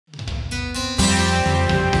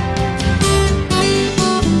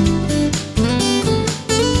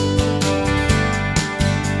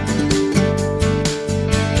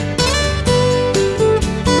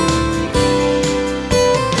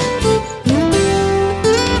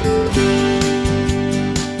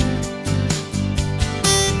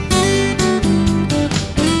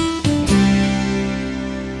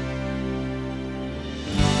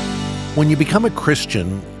When you become a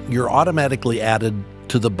Christian, you're automatically added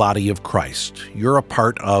to the body of Christ. You're a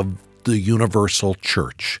part of the universal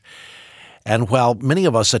church. And while many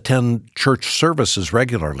of us attend church services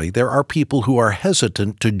regularly, there are people who are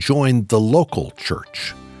hesitant to join the local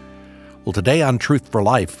church. Well, today on Truth for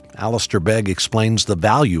Life, Alistair Begg explains the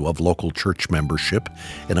value of local church membership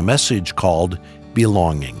in a message called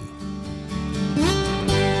Belonging.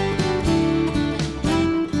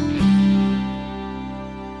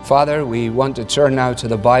 Father, we want to turn now to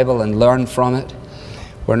the Bible and learn from it.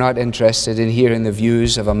 We're not interested in hearing the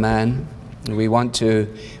views of a man. We want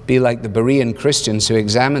to be like the Berean Christians who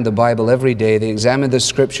examined the Bible every day. They examined the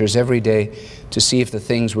Scriptures every day to see if the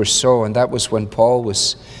things were so, and that was when Paul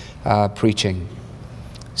was preaching.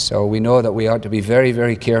 So we know that we ought to be very,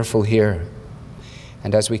 very careful here.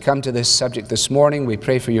 And as we come to this subject this morning, we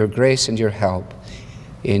pray for your grace and your help.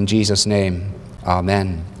 In Jesus' name,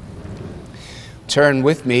 amen. Turn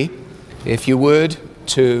with me, if you would,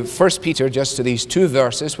 to 1 Peter, just to these two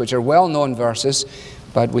verses, which are well-known verses,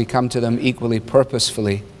 but we come to them equally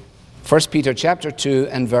purposefully. 1 Peter chapter 2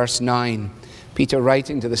 and verse 9. Peter,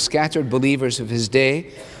 writing to the scattered believers of his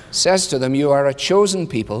day, says to them, "You are a chosen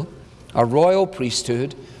people, a royal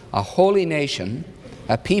priesthood, a holy nation,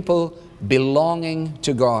 a people belonging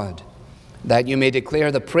to God, that you may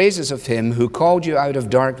declare the praises of him who called you out of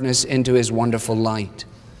darkness into his wonderful light.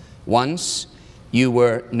 Once you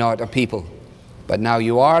were not a people, but now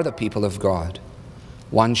you are the people of God.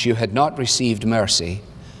 Once you had not received mercy,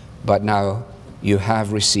 but now you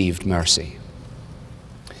have received mercy."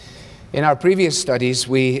 In our previous studies,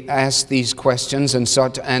 we asked these questions and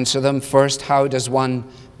sought to answer them. First, how does one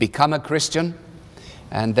become a Christian?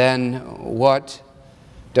 And then, what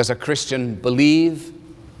does a Christian believe?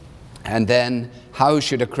 And then, how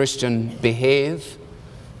should a Christian behave?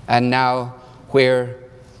 And now, where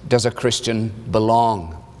does a Christian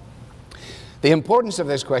belong? The importance of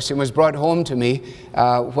this question was brought home to me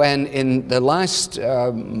when in the last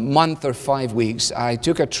month or 5 weeks I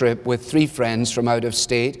took a trip with 3 friends from out of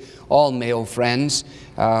state, all male friends,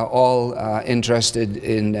 all interested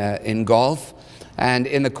in golf. And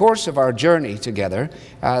in the course of our journey together,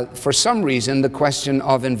 for some reason the question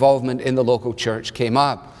of involvement in the local church came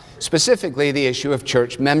up, specifically the issue of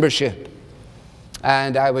church membership.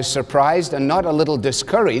 And I was surprised and not a little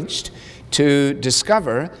discouraged to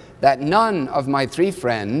discover that none of my 3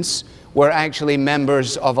 friends were actually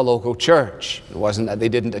members of a local church. It wasn't that they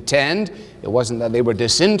didn't attend, it wasn't that they were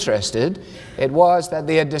disinterested, it was that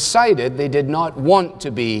they had decided they did not want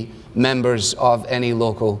to be members of any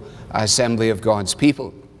local assembly of God's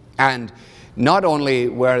people. And not only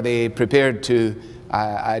were they prepared to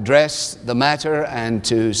address the matter and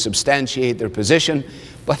to substantiate their position,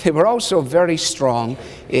 but they were also very strong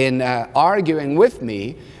in arguing with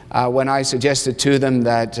me when I suggested to them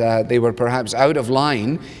that they were perhaps out of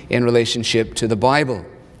line in relationship to the Bible.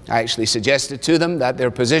 I actually suggested to them that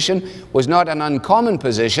their position was not an uncommon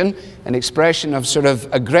position, an expression of sort of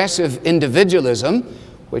aggressive individualism,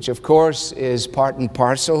 which of course is part and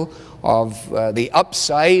parcel of the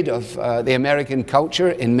upside of the American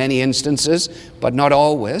culture in many instances, but not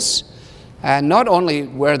always. And not only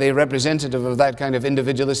were they representative of that kind of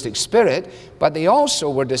individualistic spirit, but they also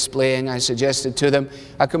were displaying, I suggested to them,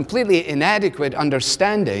 a completely inadequate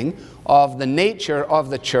understanding of the nature of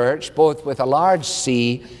the church, both with a large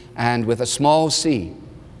C and with a small c.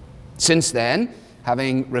 Since then,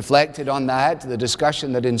 having reflected on that, the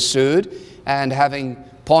discussion that ensued, and having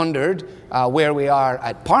pondered where we are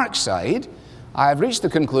at Parkside, I've reached the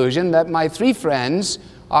conclusion that my 3 friends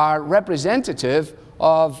are representative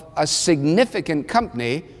of a significant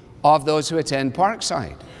company of those who attend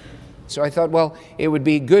Parkside. So I thought, well, it would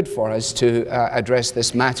be good for us to address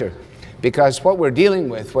this matter, because what we're dealing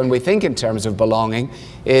with when we think in terms of belonging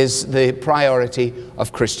is the priority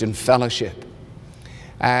of Christian fellowship.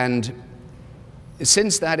 And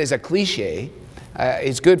since that is a cliche,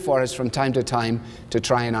 it's good for us from time to time to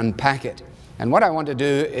try and unpack it. And what I want to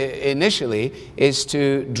do initially is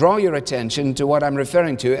to draw your attention to what I'm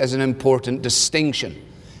referring to as an important distinction.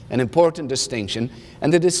 An important distinction.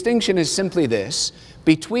 And the distinction is simply this: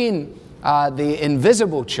 between the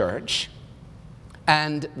invisible church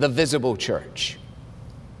and the visible church.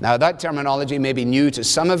 Now, that terminology may be new to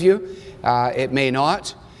some of you. It may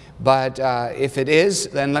not. But if it is,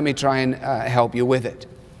 then let me try and help you with it.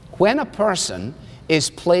 When a person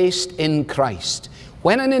is placed in Christ,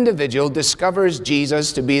 when an individual discovers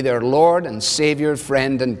Jesus to be their Lord and Savior,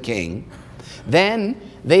 friend and King, then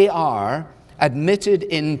they are admitted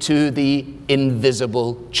into the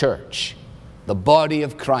invisible church, the body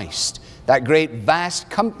of Christ, that great vast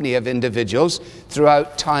company of individuals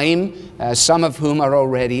throughout time, some of whom are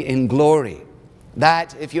already in glory.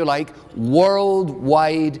 That, if you like,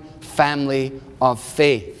 worldwide family of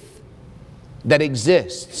faith that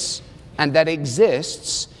exists, and that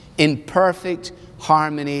exists in perfect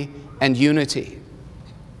harmony and unity.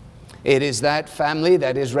 It is that family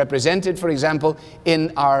that is represented, for example,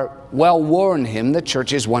 in our well-worn hymn, "The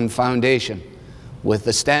Church is One Foundation," with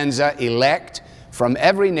the stanza, "Elect from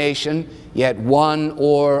every nation, yet one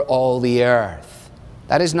o'er all the earth."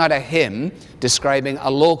 That is not a hymn describing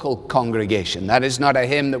a local congregation. That is not a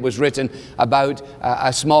hymn that was written about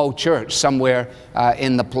a small church somewhere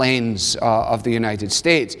in the plains of the United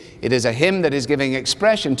States. It is a hymn that is giving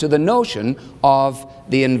expression to the notion of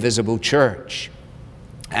the invisible church.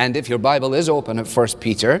 And if your Bible is open at 1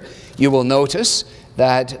 Peter, you will notice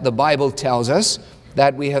that the Bible tells us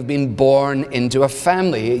that we have been born into a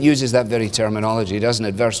family. It uses that very terminology, doesn't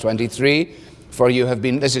it? Verse 23, "For you have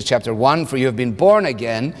been," this is chapter 1, "For you have been born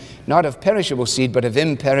again, not of perishable seed, but of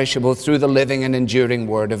imperishable, through the living and enduring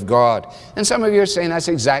Word of God." And some of you are saying, that's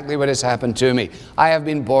exactly what has happened to me. I have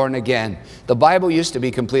been born again. The Bible used to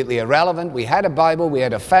be completely irrelevant. We had a Bible, we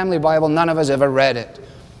had a family Bible, none of us ever read it.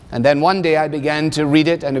 And then one day I began to read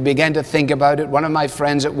it and I began to think about it. One of my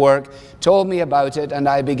friends at work told me about it and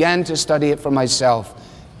I began to study it for myself.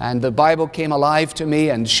 And the Bible came alive to me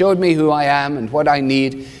and showed me who I am and what I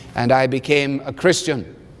need. And I became a Christian.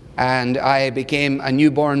 And I became a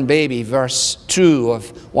newborn baby, verse 2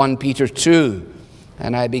 of 1 Peter 2.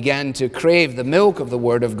 And I began to crave the milk of the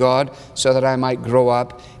Word of God so that I might grow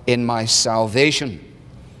up in my salvation.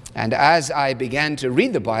 And as I began to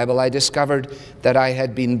read the Bible, I discovered that I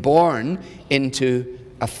had been born into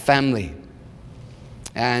a family.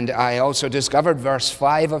 And I also discovered, verse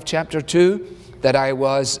 5 of chapter 2, that I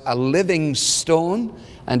was a living stone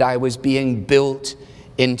and I was being built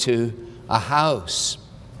into a house.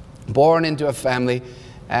 Born into a family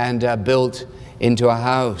and built into a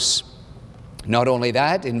house. Not only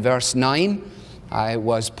that, in verse 9, I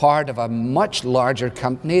was part of a much larger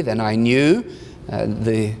company than I knew.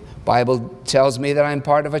 The Bible tells me that I'm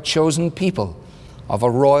part of a chosen people, of a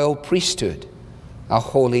royal priesthood, a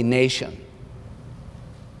holy nation.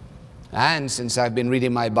 And since I've been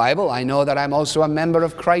reading my Bible, I know that I'm also a member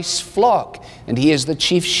of Christ's flock, and He is the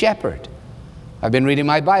chief shepherd. I've been reading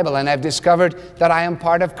my Bible, and I've discovered that I am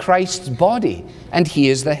part of Christ's body, and He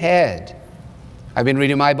is the head. I've been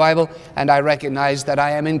reading my Bible, and I recognize that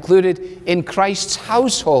I am included in Christ's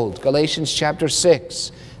household, Galatians chapter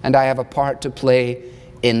 6, and I have a part to play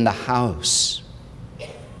in the house.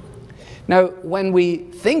 Now, when we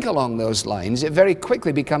think along those lines, it very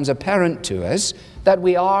quickly becomes apparent to us that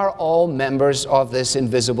we are all members of this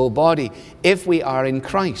invisible body, if we are in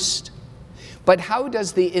Christ. But how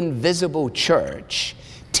does the invisible church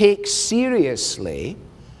take seriously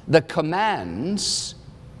the commands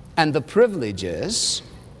and the privileges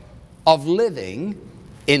of living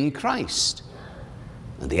in Christ?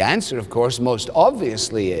 And the answer, of course, most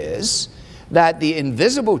obviously is that the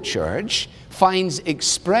invisible church finds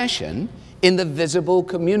expression in the visible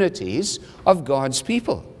communities of God's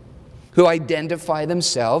people who identify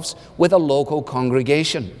themselves with a local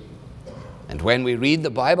congregation. And when we read the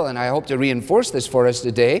Bible, and I hope to reinforce this for us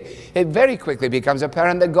today, it very quickly becomes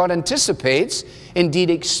apparent that God anticipates, indeed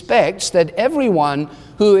expects, that everyone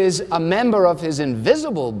who is a member of His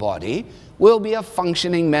invisible body will be a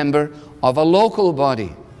functioning member of a local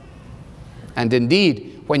body. And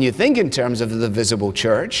indeed, when you think in terms of the visible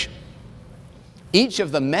church, each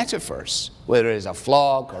of the metaphors, whether it is a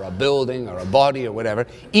flock or a building or a body or whatever,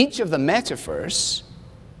 each of the metaphors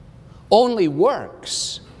only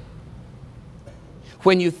works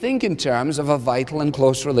when you think in terms of a vital and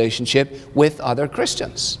close relationship with other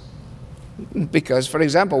Christians. Because, for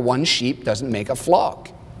example, one sheep doesn't make a flock.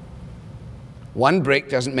 One brick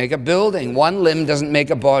doesn't make a building. One limb doesn't make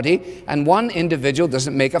a body. And one individual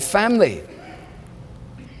doesn't make a family.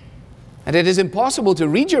 And it is impossible to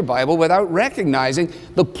read your Bible without recognizing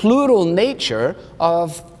the plural nature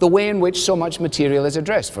of the way in which so much material is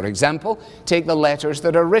addressed. For example, take the letters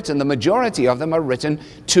that are written. The majority of them are written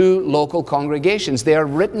to local congregations. They are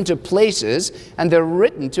written to places, and they're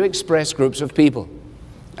written to express groups of people.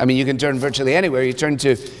 I mean, you can turn virtually anywhere. You turn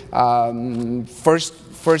to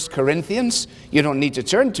First Corinthians. You don't need to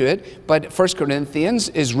turn to it, but 1 Corinthians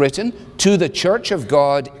is written to the church of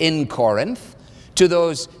God in Corinth, to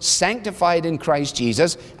those sanctified in Christ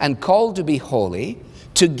Jesus and called to be holy,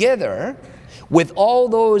 together with all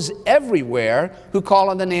those everywhere who call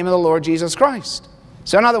on the name of the Lord Jesus Christ.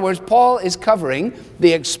 So in other words, Paul is covering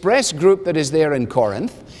the express group that is there in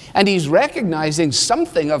Corinth, and he's recognizing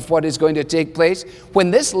something of what is going to take place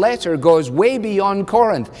when this letter goes way beyond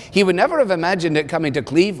Corinth. He would never have imagined it coming to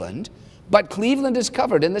Cleveland, but Cleveland is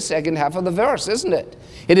covered in the second half of the verse, isn't it?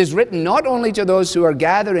 It is written not only to those who are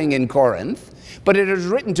gathering in Corinth, but it is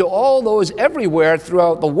written to all those everywhere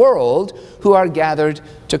throughout the world who are gathered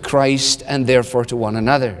to Christ and therefore to one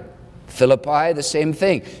another. Philippi, the same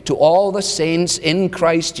thing. To all the saints in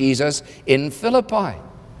Christ Jesus in Philippi.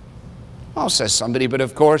 Oh, says somebody, but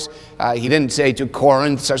of course, he didn't say to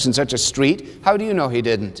Corinth, such and such a street. How do you know he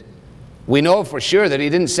didn't? We know for sure that he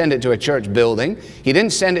didn't send it to a church building. He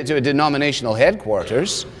didn't send it to a denominational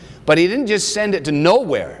headquarters. But he didn't just send it to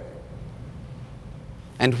nowhere.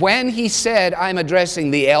 And when he said, I'm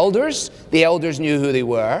addressing the elders knew who they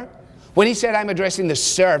were. When he said, I'm addressing the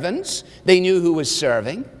servants, they knew who was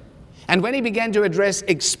serving. And when he began to address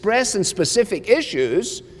express and specific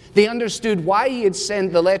issues, they understood why he had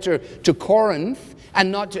sent the letter to Corinth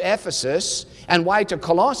and not to Ephesus, and why to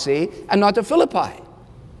Colossae and not to Philippi.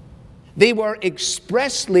 They were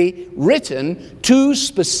expressly written to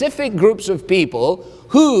specific groups of people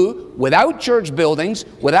who, without church buildings,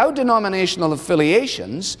 without denominational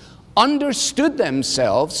affiliations, understood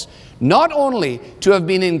themselves not only to have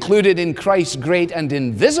been included in Christ's great and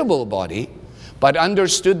invisible body, but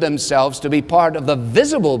understood themselves to be part of the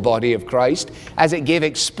visible body of Christ as it gave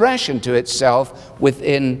expression to itself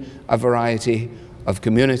within a variety of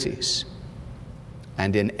communities.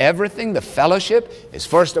 And in everything, the fellowship is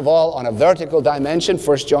first of all on a vertical dimension.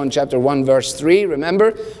 1 John chapter 1 verse 3,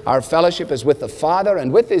 remember, our fellowship is with the Father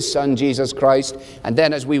and with His Son Jesus Christ. And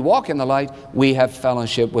then as we walk in the light, we have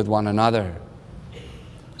fellowship with one another.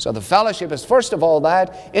 So the fellowship is first of all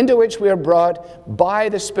that into which we are brought by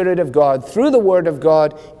the Spirit of God, through the Word of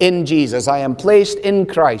God in Jesus. I am placed in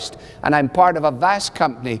Christ, and I'm part of a vast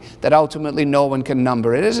company that ultimately no one can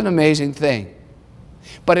number. It is an amazing thing.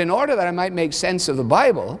 But in order that I might make sense of the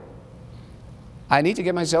Bible, I need to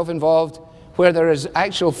get myself involved where there is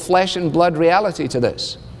actual flesh and blood reality to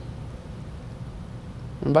this.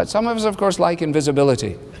 But some of us, of course, like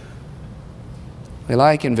invisibility. We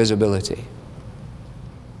like invisibility.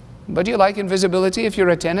 But do you like invisibility if you're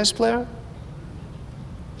a tennis player?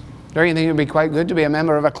 Don't you think it would be quite good to be a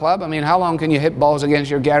member of a club? I mean, how long can you hit balls against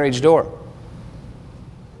your garage door?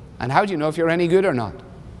 And how do you know if you're any good or not?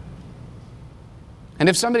 And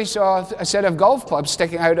if somebody saw a set of golf clubs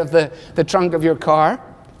sticking out of the trunk of your car,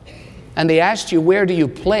 and they asked you, where do you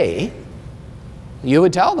play? You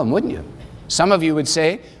would tell them, wouldn't you? Some of you would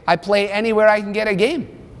say, I play anywhere I can get a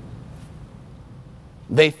game.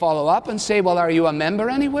 They follow up and say, well, are you a member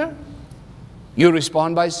anywhere? You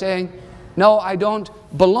respond by saying, no, I don't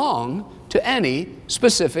belong to any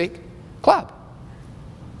specific club.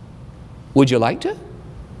 Would you like to?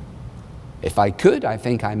 If I could, I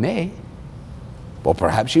think I may. Well,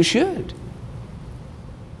 perhaps you should.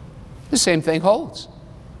 The same thing holds.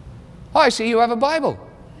 Oh, I see you have a Bible.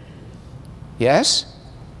 Yes?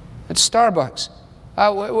 At Starbucks.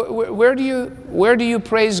 Where do you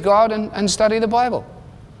praise God and study the Bible?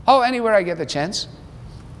 Oh, anywhere I get the chance.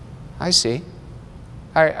 I see.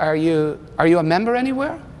 Are you a member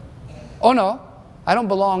anywhere? Oh, no, I don't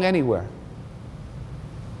belong anywhere.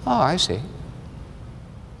 Oh, I see.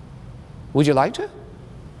 Would you like to?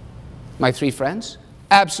 My three friends?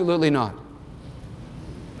 Absolutely not.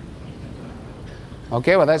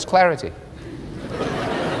 Okay, well, that's clarity.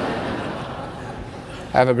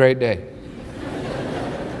 Have a great day.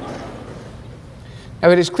 Now,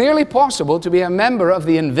 it is clearly possible to be a member of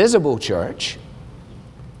the invisible church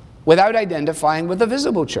without identifying with the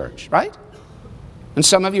visible church, right? And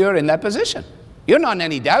some of you are in that position. You're not in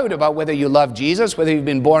any doubt about whether you love Jesus, whether you've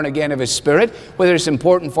been born again of His Spirit, whether it's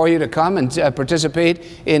important for you to come and participate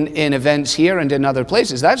in events here and in other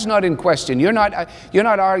places. That's not in question. You're not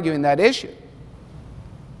arguing that issue.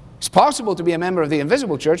 It's possible to be a member of the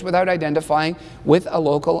invisible church without identifying with a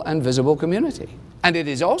local and visible community. And it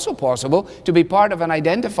is also possible to be part of an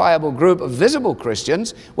identifiable group of visible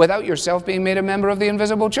Christians without yourself being made a member of the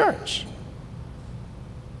invisible church.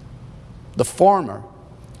 The former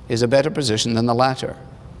is a better position than the latter.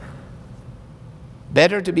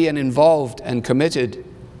 Better to be an involved and committed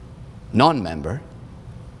non-member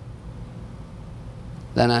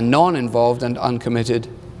than a non-involved and uncommitted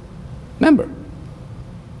member.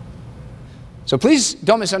 So please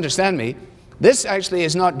don't misunderstand me. This actually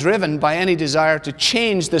is not driven by any desire to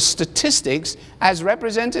change the statistics as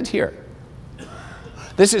represented here.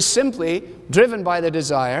 This is simply driven by the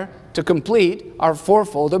desire to complete our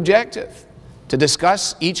fourfold objective, to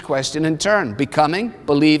discuss each question in turn: becoming,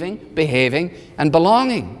 believing, behaving, and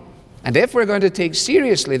belonging. And if we're going to take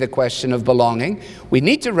seriously the question of belonging, we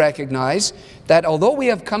need to recognize that although we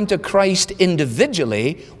have come to Christ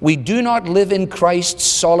individually, we do not live in Christ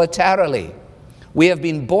solitarily. We have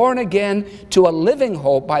been born again to a living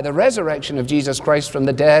hope by the resurrection of Jesus Christ from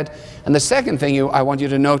the dead. And the second thing I want you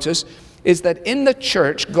to notice is that in the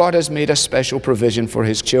church, God has made a special provision for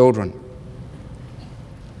His children.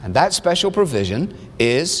 And that special provision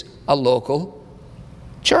is a local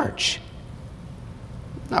church.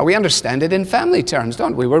 Now, we understand it in family terms,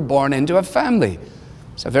 don't we? We're born into a family.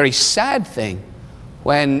 It's a very sad thing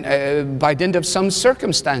when, by dint of some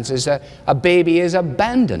circumstances, a baby is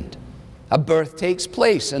abandoned. A birth takes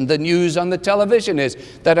place, and the news on the television is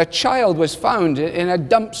that a child was found in a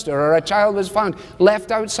dumpster, or a child was found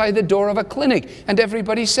left outside the door of a clinic. And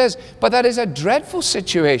everybody says, but that is a dreadful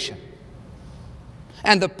situation.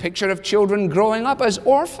 And the picture of children growing up as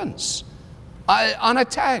orphans,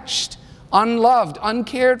 unattached, unloved,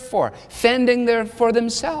 uncared for, fending there for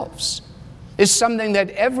themselves, is something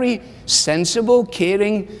that every sensible,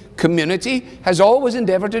 caring community has always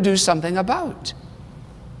endeavored to do something about.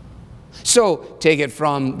 So take it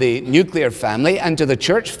from the nuclear family and to the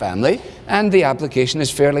church family, and the application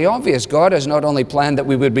is fairly obvious. God has not only planned that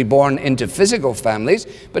we would be born into physical families,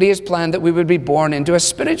 but He has planned that we would be born into a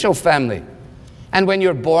spiritual family. And when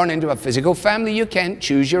you're born into a physical family, you can't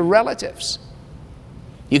choose your relatives.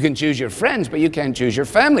 You can choose your friends, but you can't choose your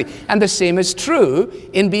family. And the same is true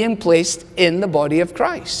in being placed in the body of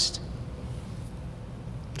Christ.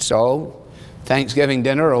 So, Thanksgiving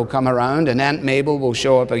dinner will come around, and Aunt Mabel will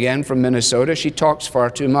show up again from Minnesota. She talks far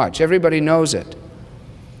too much. Everybody knows it.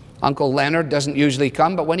 Uncle Leonard doesn't usually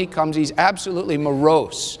come, but when he comes, he's absolutely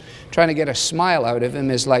morose. Trying to get a smile out of him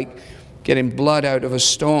is like getting blood out of a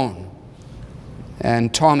stone.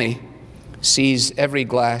 And Tommy sees every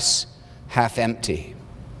glass half empty.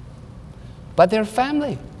 But they're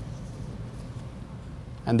family.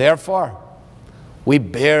 And therefore, we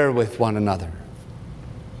bear with one another.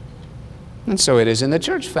 And so it is in the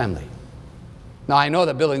church family. Now, I know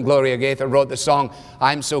that Bill and Gloria Gaither wrote the song,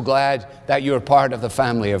 I'm so glad that you're part of the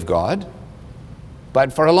family of God.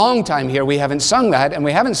 But for a long time here, we haven't sung that, and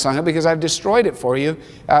we haven't sung it because I've destroyed it for you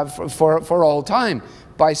for all time,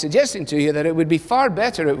 by suggesting to you that it would be far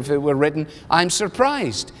better if it were written, I'm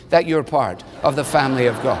surprised that you're part of the family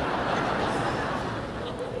of God.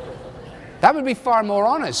 That would be far more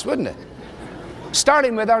honest, wouldn't it?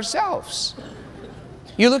 Starting with ourselves.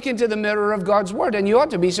 You look into the mirror of God's Word, and you ought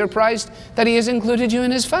to be surprised that He has included you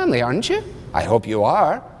in His family, aren't you? I hope you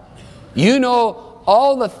are. You know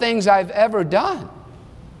all the things I've ever done,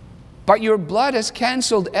 but your blood has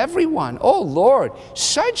canceled everyone. Oh Lord,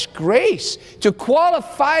 such grace to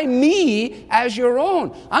qualify me as your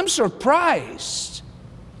own. I'm surprised.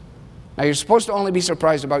 Now, you're supposed to only be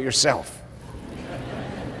surprised about yourself.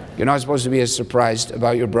 You're not supposed to be as surprised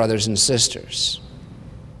about your brothers and sisters.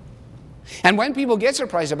 And when people get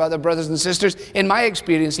surprised about their brothers and sisters, in my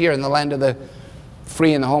experience here in the land of the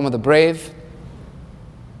free and the home of the brave,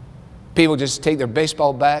 people just take their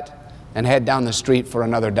baseball bat and head down the street for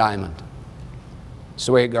another diamond. That's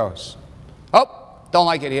the way it goes. Oh, don't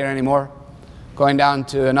like it here anymore. Going down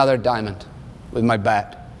to another diamond with my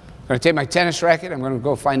bat. I'm going to take my tennis racket, I'm going to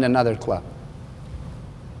go find another club.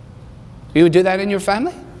 You would do that in your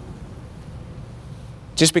family?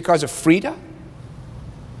 Just because of freedom?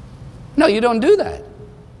 No, you don't do that.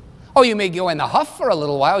 Oh, you may go in the huff for a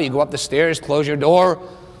little while. You go up the stairs, close your door,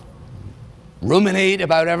 ruminate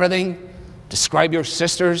about everything, describe your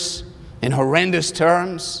sisters in horrendous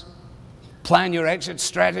terms, plan your exit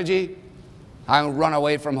strategy. I'll run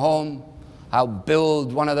away from home. I'll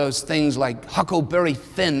build one of those things like Huckleberry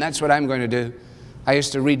Finn. That's what I'm going to do. I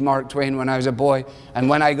used to read Mark Twain when I was a boy, and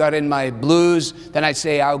when I got in my blues, then I'd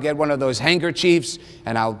say, I'll get one of those handkerchiefs,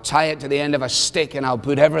 and I'll tie it to the end of a stick, and I'll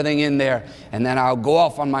put everything in there, and then I'll go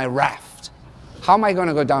off on my raft. How am I going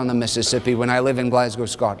to go down the Mississippi when I live in Glasgow,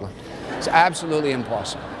 Scotland? It's absolutely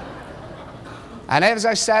impossible. And as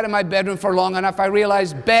I sat in my bedroom for long enough, I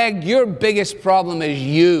realized, Beg, your biggest problem is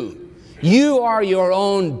you. You are your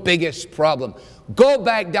own biggest problem. Go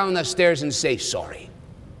back down the stairs and say sorry.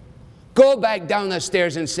 Go back down the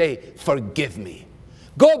stairs and say, forgive me.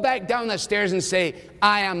 Go back down the stairs and say,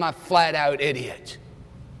 I am a flat-out idiot.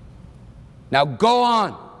 Now go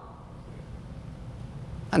on.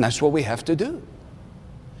 And that's what we have to do.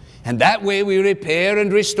 And that way we repair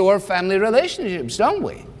and restore family relationships, don't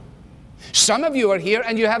we? Some of you are here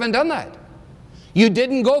and you haven't done that. You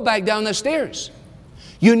didn't go back down the stairs.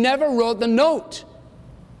 You never wrote the note.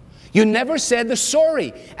 You never said the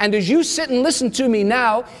sorry. And as you sit and listen to me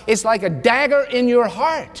now, it's like a dagger in your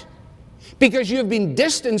heart. because you've been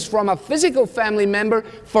distanced from a physical family member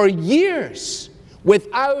for years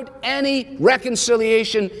without any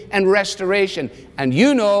reconciliation and restoration. And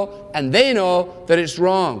you know, and they know that it's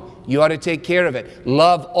wrong. You ought to take care of it.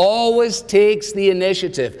 Love always takes the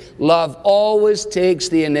initiative. Love always takes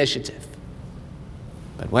the initiative.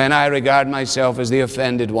 But when I regard myself as the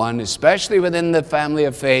offended one, especially within the family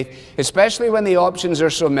of faith, especially when the options are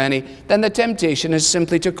so many, then the temptation is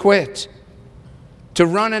simply to quit, to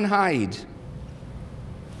run and hide,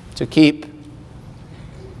 to keep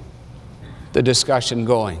the discussion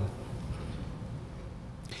going.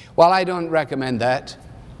 Well, I don't recommend that.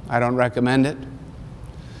 I don't recommend it.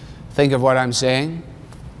 Think of what I'm saying.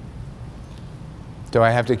 Do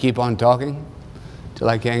I have to keep on talking till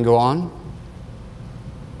I can't go on?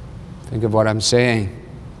 Think of what I'm saying.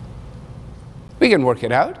 We can work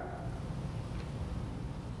it out.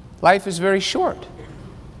 Life is very short.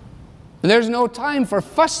 There's no time for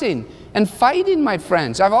fussing and fighting, my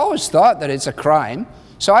friends. I've always thought that it's a crime,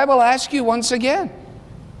 so I will ask you once again.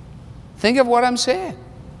 Think of what I'm saying.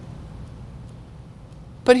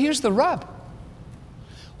 But here's the rub.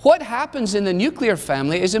 What happens in the nuclear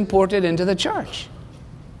family is imported into the church.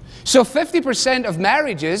 So 50% of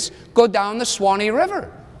marriages go down the Swanee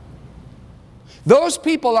River. Those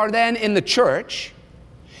people are then in the church,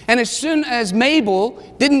 and as soon as Mabel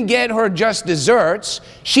didn't get her just desserts,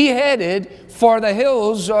 she headed for the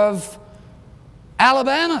hills of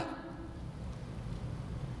Alabama.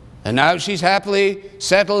 And now she's happily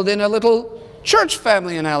settled in a little church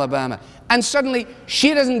family in Alabama. And suddenly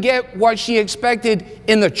she doesn't get what she expected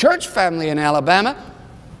in the church family in Alabama,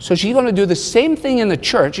 so she's going to do the same thing in the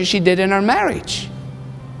church as she did in her marriage.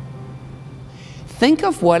 Think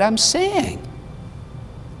of what I'm saying.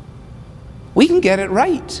 We can get it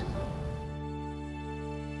right.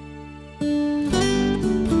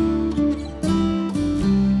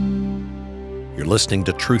 You're listening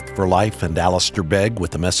to Truth for Life and Alistair Begg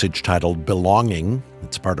with a message titled Belonging.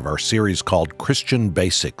 It's part of our series called Christian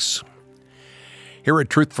Basics. Here at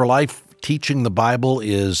Truth for Life, teaching the Bible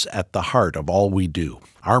is at the heart of all we do.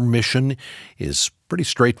 Our mission is pretty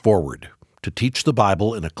straightforward: to teach the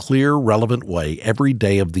Bible in a clear, relevant way every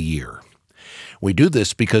day of the year. We do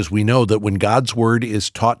this because we know that when God's Word is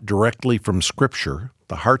taught directly from Scripture,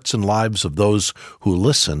 the hearts and lives of those who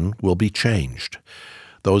listen will be changed.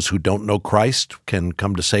 Those who don't know Christ can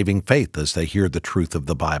come to saving faith as they hear the truth of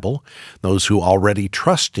the Bible. Those who already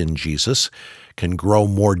trust in Jesus can grow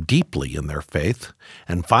more deeply in their faith.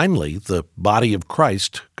 And finally, the body of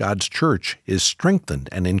Christ, God's church, is strengthened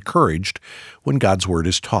and encouraged when God's Word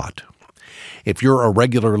is taught. If you're a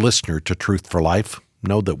regular listener to Truth for Life,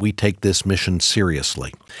 know that we take this mission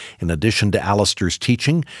seriously. In addition to Alistair's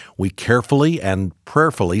teaching, we carefully and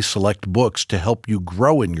prayerfully select books to help you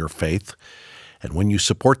grow in your faith. And when you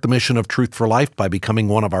support the mission of Truth for Life by becoming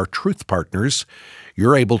one of our Truth Partners,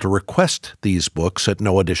 you're able to request these books at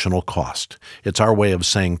no additional cost. It's our way of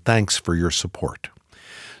saying thanks for your support.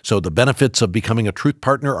 So the benefits of becoming a Truth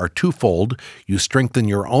Partner are twofold. You strengthen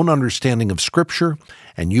your own understanding of Scripture,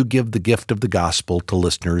 and you give the gift of the gospel to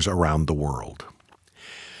listeners around the world.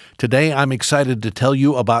 Today, I'm excited to tell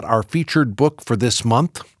you about our featured book for this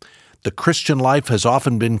month. The Christian life has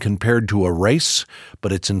often been compared to a race,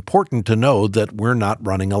 but it's important to know that we're not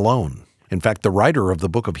running alone. In fact, the writer of the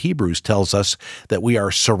book of Hebrews tells us that we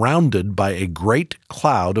are surrounded by a great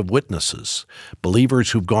cloud of witnesses,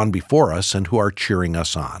 believers who've gone before us and who are cheering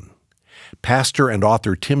us on. Pastor and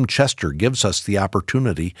author Tim Chester gives us the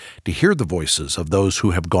opportunity to hear the voices of those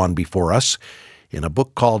who have gone before us in a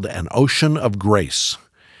book called An Ocean of Grace.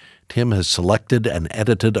 Tim has selected and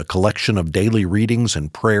edited a collection of daily readings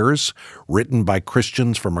and prayers written by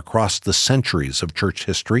Christians from across the centuries of church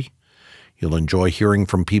history. You'll enjoy hearing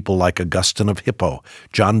from people like Augustine of Hippo,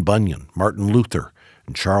 John Bunyan, Martin Luther,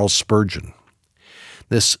 and Charles Spurgeon.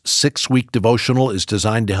 This 6-week devotional is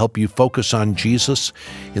designed to help you focus on Jesus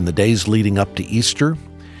in the days leading up to Easter.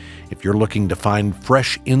 If you're looking to find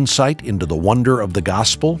fresh insight into the wonder of the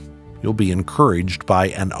gospel, you'll be encouraged by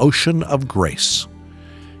An Ocean of Grace.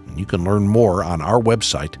 You can learn more on our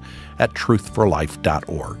website at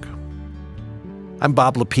truthforlife.org. I'm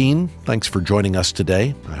Bob Lepine. Thanks for joining us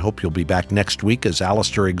today. I hope you'll be back next week as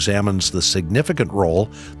Alistair examines the significant role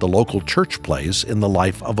the local church plays in the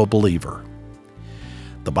life of a believer.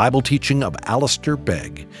 The Bible teaching of Alistair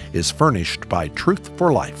Begg is furnished by Truth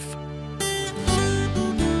for Life,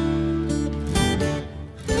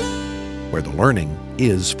 where the learning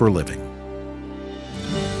is for living.